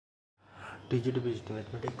Tgt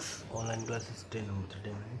mathematics online classes 10 number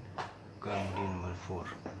 39 का module number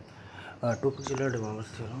 4 topic चला डेमोइवर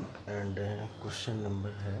theorem and question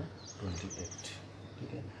number है 28।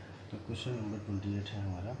 ठीक है, तो क्वेश्चन नंबर 28 है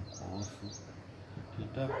हमारा cos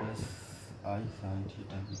थीटा प्लस आई साइन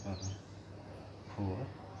थीटा की power 4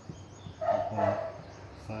 upon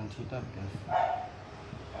sine theta plus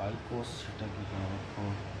आई कोस थीटा की पावर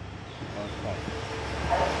 4 और 5।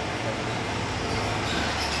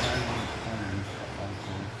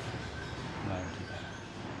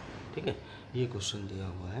 ठीक है, ये क्वेश्चन दिया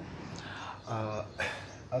हुआ है।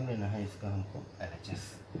 अब लेना है इसका हमको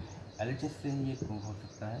एलएचएस से ये प्रूव हो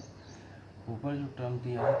सकता है। ऊपर जो टर्म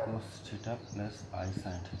दिया है कोस थीटा प्लस आई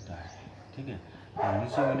साइन थीटा है। ठीक है, तो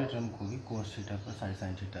नीचे वाले टर्म को भी कोस थीटा प्लस आई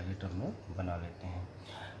साइन थीटा के टर्म में बना लेते हैं।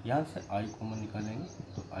 यहाँ से आई कॉमन निकालेंगे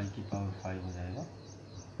तो आई की पावर 5 हो जाएगा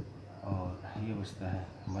और ये बचता है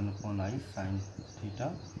 1/i sine theta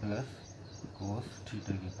plus cos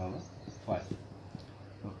theta की पावर 5।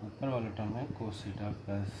 तो ऊपर वाला टर्म है कोस थीटा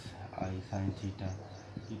प्लस आई साइन थीटा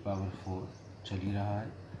की पावर 4 चल ही रहा है।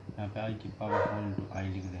 यहाँ पे आई की पावर 4 इंटू आई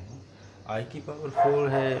लिख देंगे। आई की पावर 4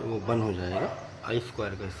 है वो 1 हो जाएगा, आई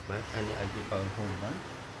स्क्वायर का स्क्वायर यानी आई की पावर 4 1।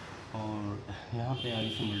 और यहाँ पे आई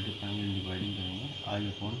से मल्टीप्लाइंग डिवाइडिंग करेंगे आई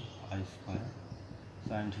upon I square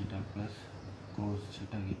sine theta plus cos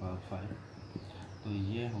theta की पावर 5। तो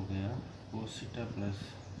ये हो गया कोस थीटा प्लस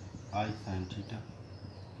आई साइन थीटा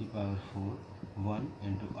की पावर 4 1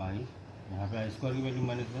 इंटू आई, यहाँ पे आई स्क्वायर की वैल्यू -1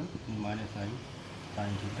 माइनस आई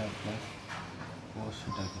sine theta plus cos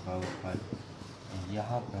theta की पावर 5।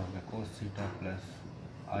 यहाँ पे हो गया कोस थीटा प्लस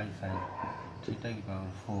आई साइन थीटा की power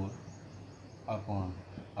 4 upon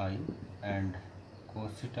I and cos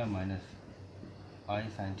theta minus I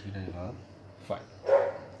sine theta की पावर 5।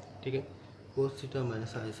 ठीक है, कोस थीटा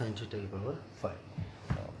माइनस आई साइन थीटा की पावर 5।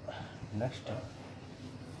 नेक्स्ट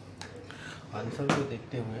आंसर को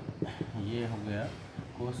देखते हुए ये हो गया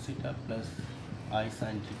कोस थीटा प्लस आई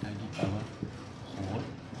साइन थीटा की पावर 4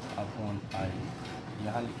 अपॉन आई।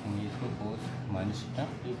 यहाँ लिखेंगे इसको कोस माइनस थीटा,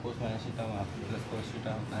 ये कोस माइनस थीटा वहाँ पर प्लस कोस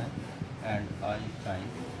थीटा होता है and I sign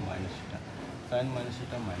minus theta, sign minus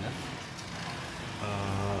theta minus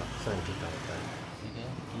sine theta होता है। ठीक है,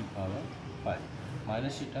 की पावर 5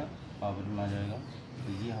 माइनस थीटा पावर में आ जाएगा। तो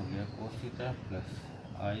ये हो गया कोस थीटा प्लस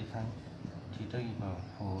आई साइन थीटा की power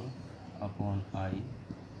 4 upon I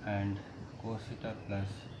and cos theta plus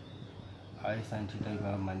I sine theta की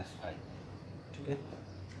पावर -5। ठीक है,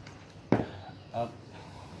 अब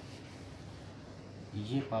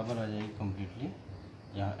ये पावर आ जाएगी कम्प्लीटली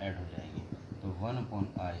यहाँ ऐड हो जाएगी। तो 1 upon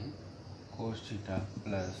I cos theta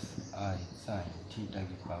plus I sine theta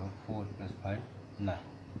की power 4 + 5 9।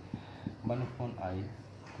 1 upon I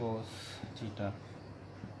cos theta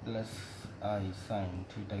plus I sine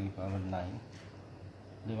theta की पावर 9।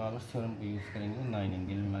 डेमोइवर थ्योरम को यूज़ करेंगे 9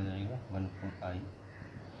 एंगल में आ जाएगा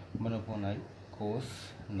 1 अपॉन आई कोस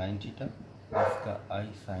 9 थीटा इसका आई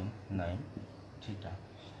साइन 9 थीटा।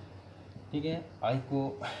 ठीक है, आई को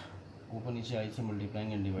ऊपर नीचे आई से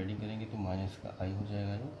मल्टीप्लाइंग एंड डिवाइडिंग करेंगे तो माइनस का आई हो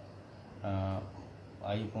जाएगा। ये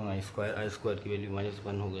आई अपॉन आई स्क्वायर की वैल्यू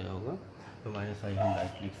 -1 हो गया होगा, तो माइनस आई हम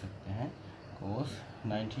डायरेक्ट लिख सकते हैं कोस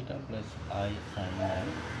 9 थीटा प्लस आई साइन 9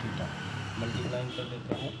 थीटा। मल्टीप्लाइंग कर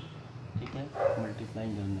देते हैं। ठीक है,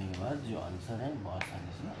 मल्टीप्लाइंग करने के बाद जो आंसर है वो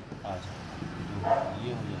आसानी से आ जाएगा। तो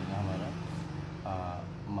ये हो जाएगा हमारा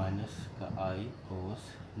माइनस का आई कोस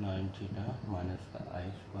 9 थीटा माइनस का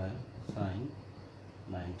आई स्क्वायर साइन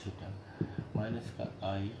 9 थीटा माइनस का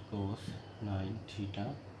आई कोस 9 थीटा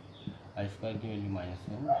आई स्क्वायर की वैल्यू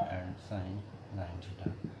 -1 एंड साइन 9 थीटा।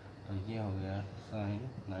 तो ये हो गया साइन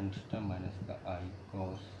 9 थीटा माइनस का आई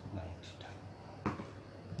कोस 9 थीटा।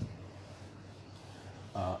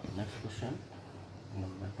 Next question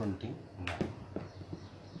number 29।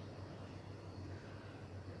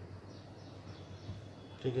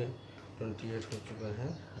 ठीक है, 28 हो चुका है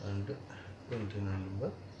एंड 29 नंबर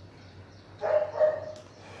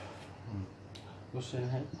क्वेश्चन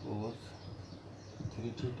है कोस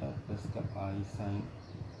 3 थीटा प्लस का आई साइन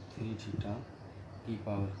 3 थीटा की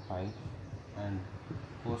power 5 and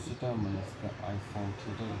cos theta minus का आई साइन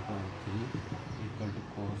थीटा की power 3 equal to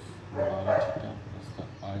cos 12 theta plus का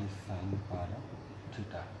आई साइन 12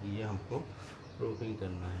 थीटा। ये हमको प्रूविंग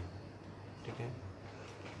करना है। ठीक है,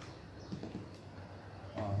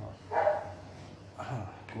 हाँ,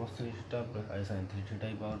 कोस 3 थीटा प्लस आई साइन 3 थीटा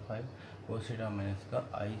की पावर 5 कोस थीटा माइनस का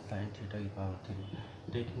आई साइन थीटा की पावर 3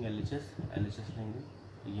 टेकिंग एलएचएस लेंगे।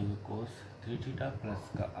 ये कोस 3 थीटा प्लस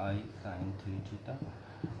का आई साइन 3 थीटा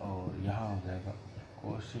और यहाँ हो जाएगा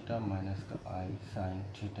कोस थीटा माइनस का आई साइन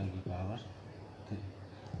थीटा की पावर 3।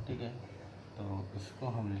 ठीक है, तो इसको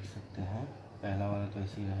हम लिख सकते हैं पहला वाला तो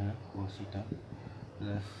ऐसे ही रहेगा कोस थीटा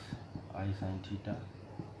प्लस आई साइन थीटा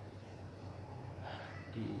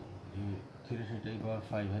की 3 थीटा की पावर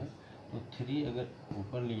 5 है, तो 3 अगर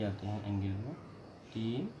ऊपर ले जाते हैं एंगल में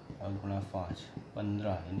 3 और गुणा 5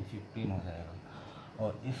 15 यानी 15 हो जाएगा।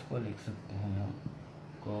 और इसको लिख सकते हैं हम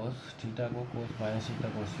कोस थीटा को कोस माइनस थीटा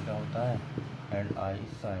कोस थीटा होता है and I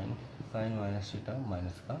sign minus theta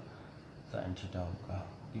minus का साइन थीटा होगा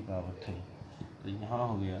की पावर 3। तो यहाँ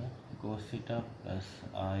हो गया कोस थीटा प्लस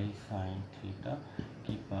आई साइन थीटा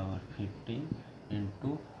की पावर 15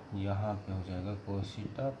 इंटू यहाँ पे हो जाएगा कोस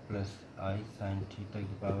थीटा प्लस आई साइन थीटा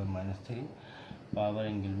की पावर -3। पावर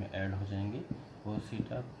एंगल में ऐड हो जाएंगे कोस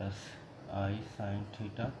थीटा प्लस आई साइन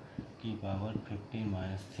थीटा की पावर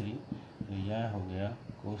 15 - 3। तो यह हो गया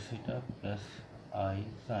कोस थीटा प्लस आई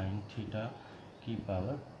साइन थीटा की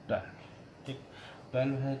पावर 12। ठीक,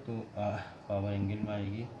 12 है तो पावर एंगल में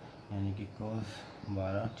आएगी, यानी कि कोस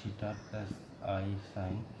 12 थीटा प्लस आई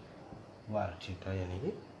साइन 12 थीटा यानी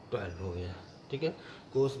कि 12 हो गया। ठीक है,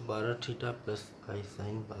 कोस 12 थीटा प्लस आई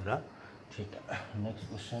sign 12 theta. Next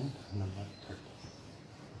question number 30।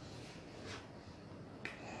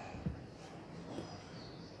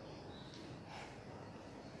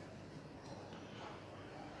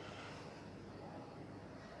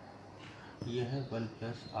 यह है 1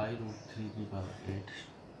 प्लस आई रूट 3 की पावर 8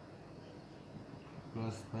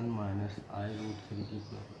 प्लस 1 माइनस आई रूट 3 की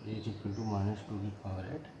पावर 8 इक्वल टू -2 की पावर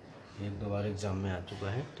 8। एक दो बार एग्जाम में आ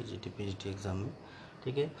चुका है टीजीटी पीजीटी एग्जाम में।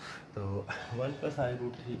 ठीक है, तो 1 प्लस आई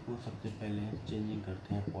रूट 3 को सबसे पहले चेंजिंग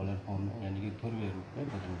करते हैं पोलर फॉर्म में, यानी कि ध्रुवीय रूप में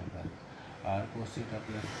बदलने पर are cos theta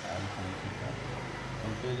plus I sine theta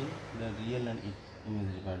comparing the real and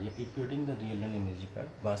imaginary part या equating the real and imaginary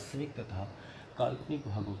part. वास्तविक तथा काल्पनिक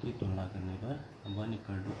भागों की तुलना करने पर 1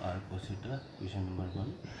 equal to are cos theta equation number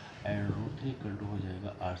 1 and root 3 equal to हो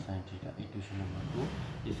जाएगा are sine theta equation number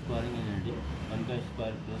 2। Squaring and adding 1 का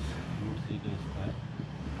स्क्वायर प्लस रूट 3 का square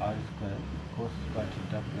are square cos square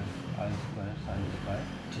theta plus are square sine square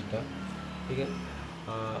theta. ठीक है,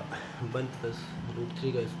 1 plus root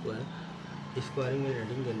 3 का square squaring and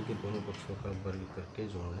adding यानी कि दोनों पक्षों का वर्ग करके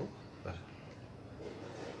जोड़ने पर,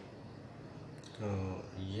 तो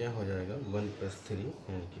यह हो जाएगा 1 प्लस 3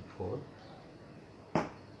 यानी कि 4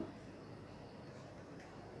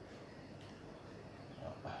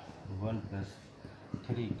 1 plus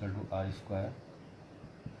 3 equal to are square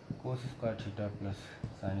cos square theta plus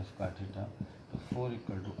sine square theta. तो 4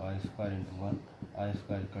 equal to are square into 1 are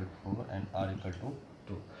square equal to 4 and are equal to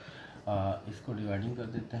 2। इसको डिवाइडिंग कर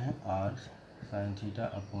देते हैं are sine theta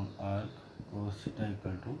upon are cos theta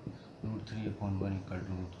equal to root 3 upon 1 equal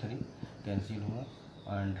to root 3 cancel हुआ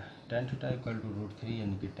and tan theta equal to root 3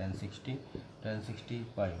 यानी कि 1060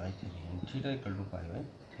 pi by 3 यानी theta equal to pi by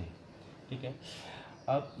 3। ठीक है,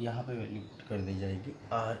 अब यहाँ पे वैल्यू कर दी जाएगी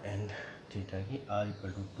आर एंड थीटा की। आर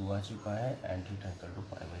इक्वल टू 2 आ चुका है and theta equal to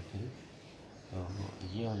pi by 3। तो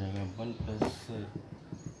ये हो जाएगा 1 plus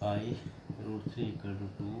I root 3 equal to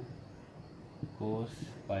 2 cos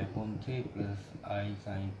pi upon 3 plus I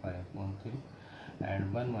sine pi upon 3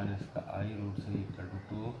 and 1 minus का आई root 3 equal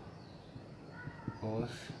to 2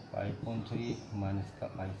 cos pi upon 3 minus का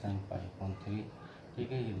आई sine pi upon 3।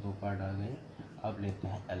 ठीक है, ये दो पार्ट आ गए। अब लेते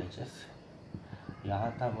हैं LHS।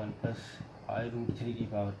 यहाँ था 1 प्लस आई रूट 3 की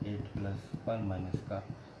पावर 8 प्लस 1 माइनस का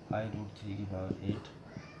आई रूट 3 की पावर 8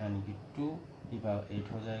 यानी कि 2 की पावर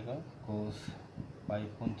 8 हो जाएगा कोस पाई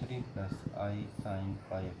अपॉन 3 प्लस आई साइन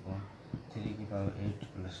पाई अपॉन 3 की पावर 8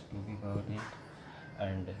 प्लस 2 की power 8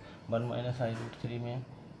 and 1 minus I root 3 में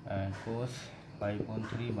and cos pi upon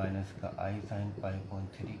 3 minus का आई साइन पाई अपॉन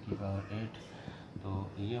 3 की पावर 8। तो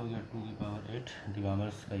ये हो गया 2 की पावर 8।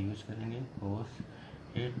 डिवामर्स का यूज करेंगे कोस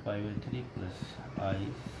 8 pi by 3 plus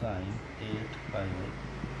I sign 8 pi by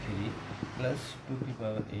 3 plus 2 की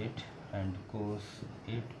power 8 and cos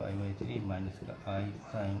 8 pi by 3 minus का आई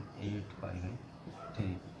साइन 8 पाई बाई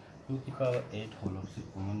 3। 2 की पावर 8 होल ऑफ से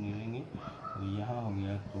कॉमन ले लेंगे, तो यहाँ हो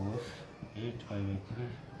गया कोस 8 pi by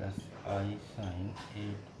 3 plus I sign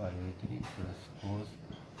 8 pi by 3 plus cos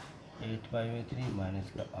 8 pi by 3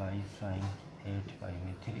 minus का आई साइन 8 पाई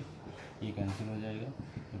बाई 3। ये कैंसिल हो जाएगा,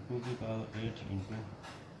 तो 2 की power 8 into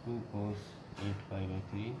 2 cos 8 pi by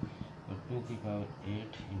 3 और 2 की power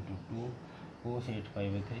 8 into 2 cos 8 pi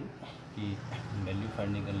by 3 की वैल्यू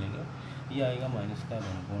फाइंड निकल लेंगे। ये आएगा माइनस का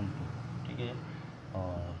 1/2। ठीक है,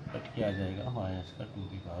 और कट किया जाएगा माइनस का 2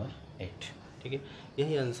 की पावर 8। ठीक है,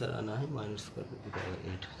 यही आंसर आना है, -2 की पावर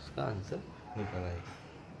 8 इसका आंसर निकल आएगा।